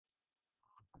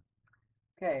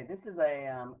Okay, this is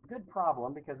a good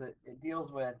problem because it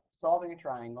deals with solving a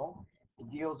triangle. It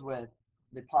deals with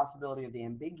the possibility of the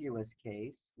ambiguous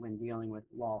case when dealing with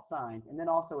law of sines, and then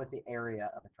also with the area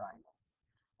of a triangle.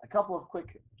 A couple of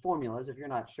quick formulas if you're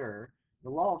not sure. The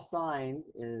law of sines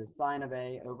is sine of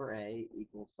A over A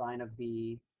equals sine of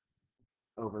B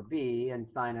over B, and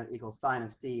sine of equals sine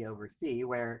of C over C,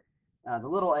 where the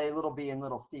little a, little b, and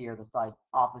little c are the sides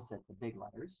opposite the big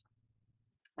letters.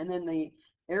 And then the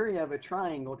area of a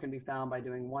triangle can be found by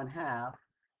doing 1/2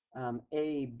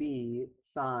 AB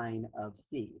sine of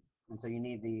C. And so you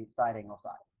need the side angle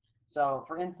side. So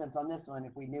for instance, on this one,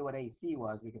 if we knew what AC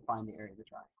was, we could find the area of the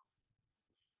triangle.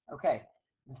 Okay,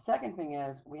 the second thing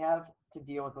is we have to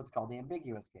deal with what's called the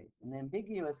ambiguous case. And the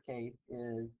ambiguous case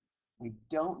is we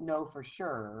don't know for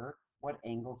sure what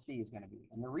angle C is going to be.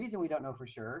 And the reason we don't know for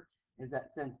sure is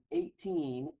that since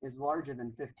 18 is larger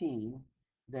than 15,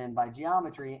 then by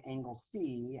geometry, angle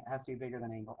C has to be bigger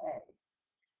than angle A.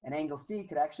 And angle C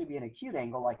could actually be an acute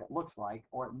angle like it looks like,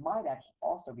 or it might actually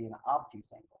also be an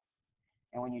obtuse angle.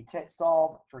 And when you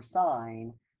solve for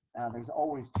sine, there's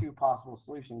always two possible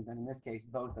solutions, and in this case,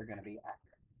 both are going to be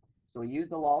accurate. So we use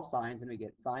the law of sines, and we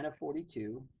get sine of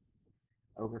 42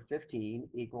 over 15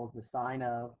 equals the sine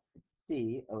of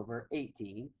C over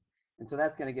 18. And so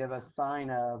that's going to give us sine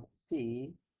of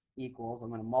C equals, I'm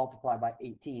going to multiply by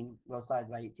 18, both sides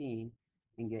by 18,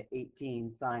 and get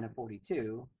 18 sine of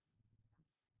 42.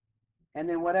 And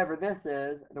then whatever this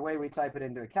is, the way we type it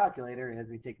into a calculator is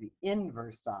we take the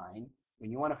inverse sine.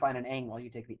 When you want to find an angle, you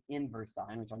take the inverse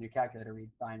sine, which on your calculator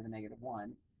reads sine of the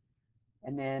 -1.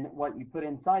 And then what you put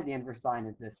inside the inverse sine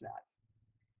is this value.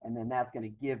 And then that's going to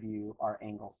give you our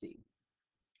angle C.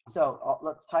 So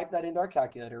let's type that into our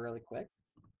calculator really quick.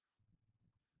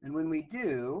 And when we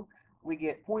do, we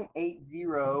get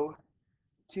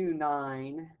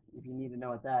 0.8029, if you need to know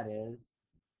what that is,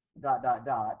 dot, dot,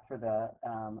 dot, for the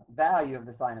value of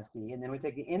the sine of C. And then we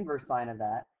take the inverse sine of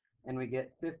that, and we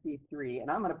get 53.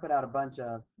 And I'm going to put out a bunch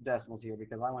of decimals here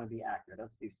because I want to be accurate.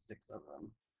 Let's do 6 of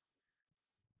them.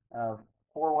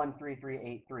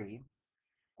 413383.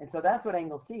 And so that's what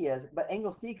angle C is. But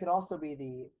angle C could also be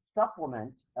the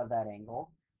supplement of that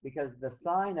angle because the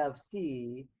sine of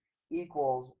C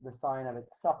equals the sine of its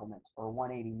supplement, or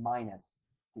 180 minus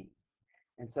C.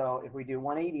 And so if we do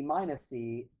 180 minus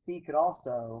C, C could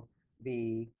also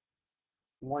be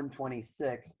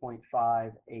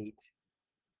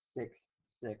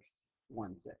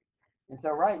 126.586616. And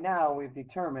so right now we've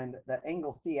determined that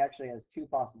angle C actually has two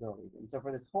possibilities. And so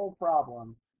for this whole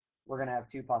problem, we're going to have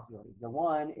two possibilities. The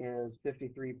one is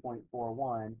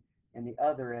 53.41, and the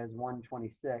other is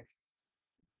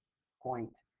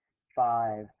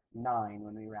 126.59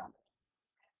 when we round it.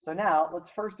 So now let's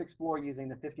first explore using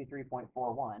the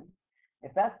 53.41.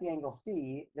 If that's the angle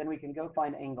C, then we can go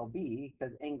find angle B,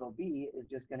 because angle B is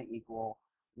just going to equal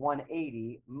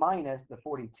 180 minus the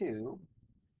 42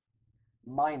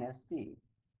 minus C.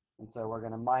 And so we're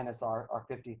going to minus our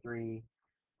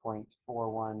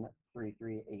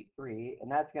 53.413383,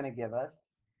 and that's going to give us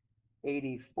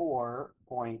 84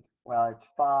 point, well, it's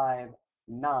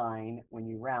 59 when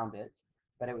you round it,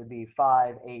 but it would be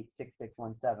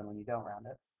 586617 when you don't round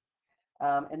it.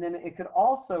 And then it could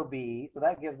also be, so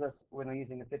that gives us, when we're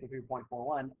using the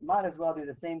 53.41, might as well do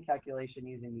the same calculation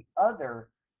using the other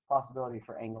possibility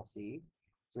for angle C.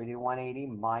 So we do 180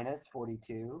 minus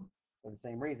 42 for the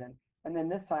same reason. And then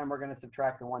this time we're going to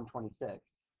subtract the 126.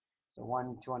 So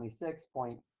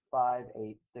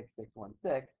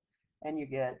 126.586616, and you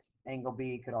get angle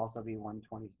B could also be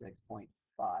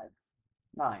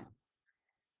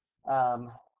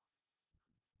 126.59.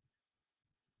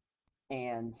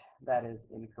 And that is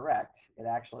incorrect. It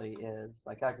actually is,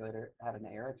 my calculator had an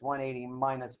error. It's 180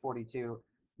 minus 42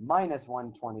 minus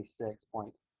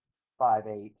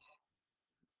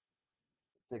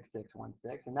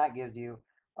 126.586616, and that gives you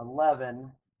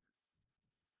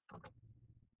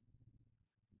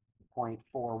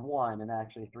 11.41, and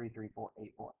actually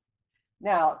 33484.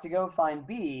 Now, to go find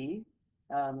B,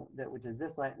 which is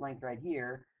this length right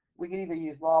here, we can either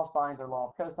use law of sines or law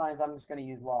of cosines. I'm just going to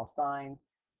use law of sines.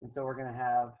 And so we're going to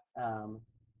have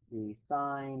the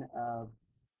sine of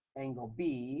angle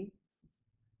B,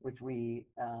 which we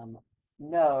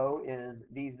know is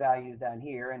these values down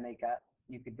here. And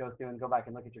you could go through and go back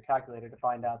and look at your calculator to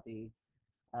find out the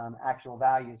actual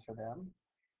values for them.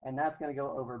 And that's going to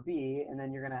go over B. And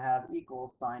then you're going to have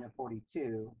equals sine of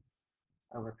 42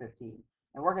 over 15.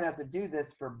 And we're going to have to do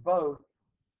this for both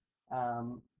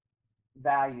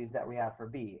values that we have for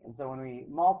B. And so when we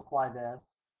multiply this,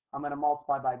 I'm going to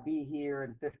multiply by B here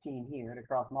and 15 here to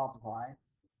cross multiply.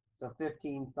 So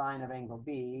 15 sine of angle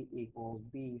B equals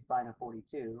B sine of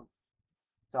 42.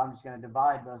 So I'm just going to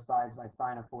divide both sides by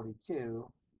sine of 42,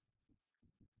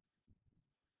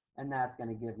 and that's going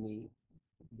to give me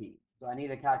b. So I need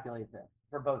to calculate this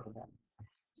for both of them.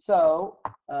 So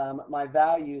my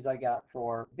values I got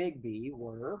for big B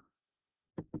were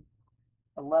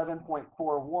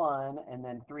 11.41 and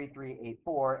then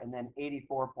 3384 and then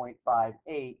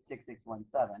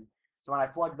 84.586617. So when I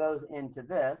plug those into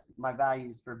this, my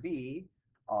values for B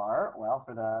are, well,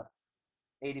 for the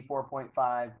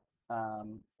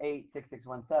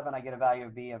 84.586617, I get a value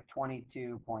of B of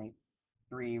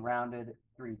 22.3 rounded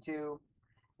 32.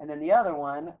 And then the other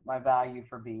one, my value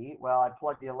for B, well, I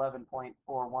plug the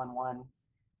 11.411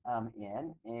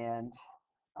 in, and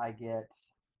I get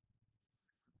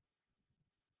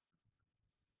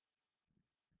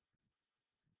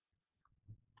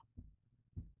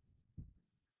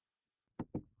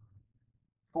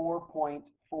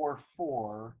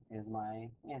 4.44 is my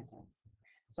answer.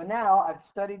 So now I've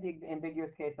studied the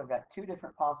ambiguous case. I've got two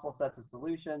different possible sets of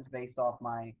solutions based off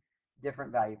my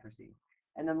different value for C.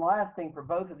 And then the last thing for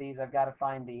both of these, I've got to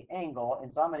find the angle.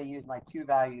 And so I'm going to use my two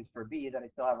values for B that I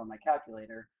still have on my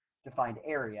calculator to find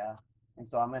area. And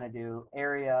so I'm going to do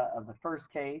area of the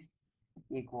first case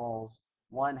equals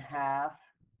 1/2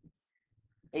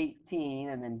 18,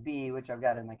 and then B, which I've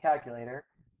got in my calculator,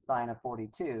 sine of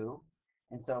 42.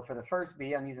 And so for the first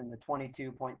B, I'm using the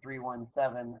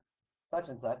 22.317 such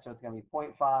and such. So it's going to be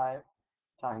 0.5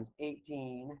 times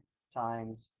 18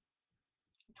 times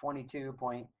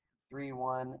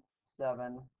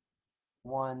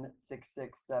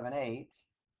 22.317166678.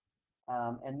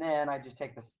 And then I just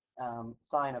take the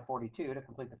sine of 42 to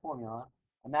complete the formula.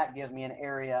 And that gives me an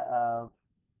area of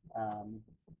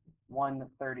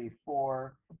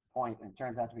 134 point, and it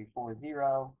turns out to be 40.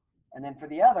 And then for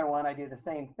the other one, I do the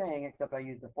same thing, except I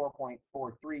use the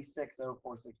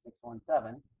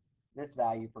 4.436046617, this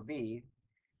value for B,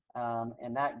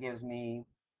 and that gives me,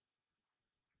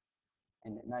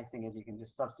 and the nice thing is you can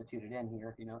just substitute it in here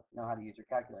if you know how to use your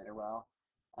calculator well.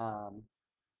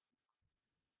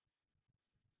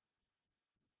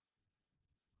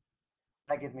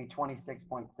 That gives me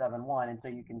 26.71, and so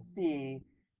you can see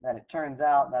that it turns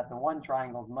out that the one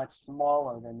triangle is much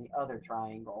smaller than the other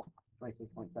triangle,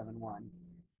 26.71.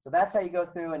 So that's how you go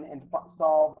through and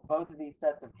solve both of these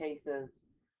sets of cases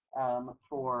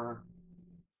for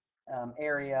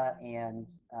area and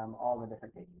all the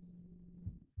different cases.